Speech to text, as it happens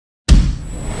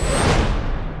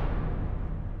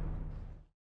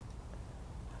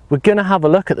we're going to have a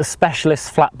look at the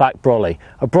Specialist Flatback Brolly,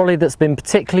 a brolly that's been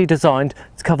particularly designed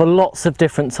to cover lots of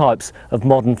different types of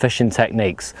modern fishing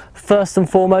techniques. First and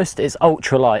foremost, it's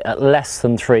ultralight at less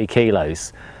than 3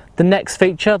 kilos. The next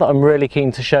feature that I'm really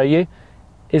keen to show you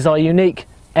is our unique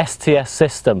STS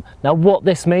system. Now what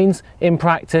this means in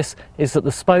practice is that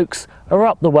the spokes are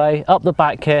up the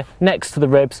back here next to the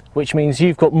ribs, which means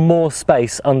you've got more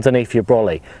space underneath your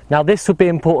brolly. Now this would be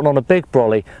important on a big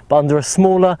brolly, but under a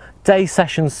smaller day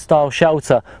session style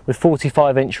shelter with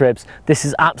 45-inch ribs, this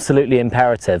is absolutely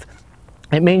imperative.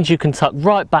 It means you can tuck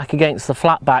right back against the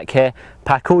flat back here,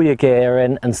 pack all your gear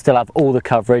in and still have all the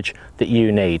coverage that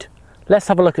you need. Let's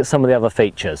have a look at some of the other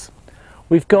features.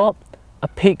 We've got a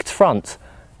peaked front.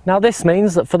 Now this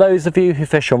means that for those of you who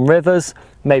fish on rivers,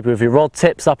 maybe with your rod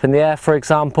tips up in the air for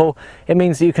example, it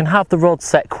means that you can have the rod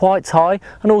set quite high,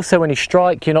 and also when you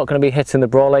strike you're not going to be hitting the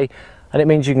brolly, and it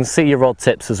means you can see your rod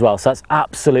tips as well, so that's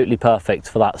absolutely perfect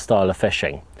for that style of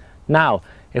fishing. Now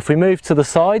if we move to the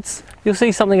sides, you'll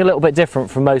see something a little bit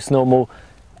different from most normal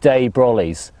day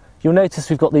brollies. You'll notice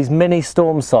we've got these mini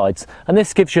storm sides, and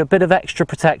this gives you a bit of extra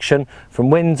protection from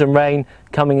wind and rain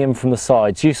coming in from the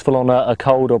sides, useful on a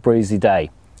cold or breezy day.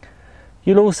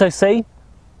 You'll also see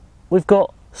we've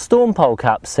got storm pole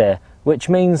caps here, which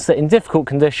means that in difficult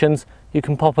conditions you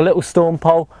can pop a little storm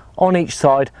pole on each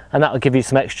side and that will give you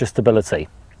some extra stability.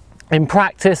 In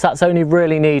practice that's only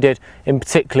really needed in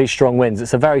particularly strong winds.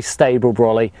 It's a very stable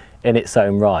brolly in its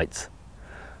own right.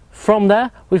 From there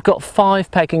we've got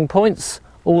 5 pegging points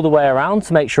all the way around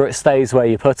to make sure it stays where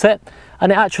you put it,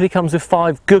 and it actually comes with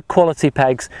 5 good quality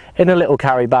pegs in a little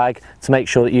carry bag to make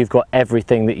sure that you've got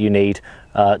everything that you need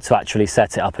to actually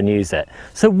set it up and use it.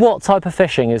 So what type of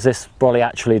fishing is this brolly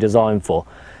actually designed for?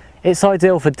 It's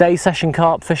ideal for day session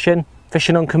carp fishing,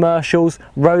 fishing on commercials,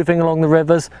 roving along the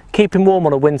rivers, keeping warm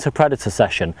on a winter predator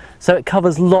session. So it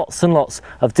covers lots and lots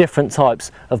of different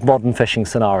types of modern fishing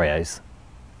scenarios.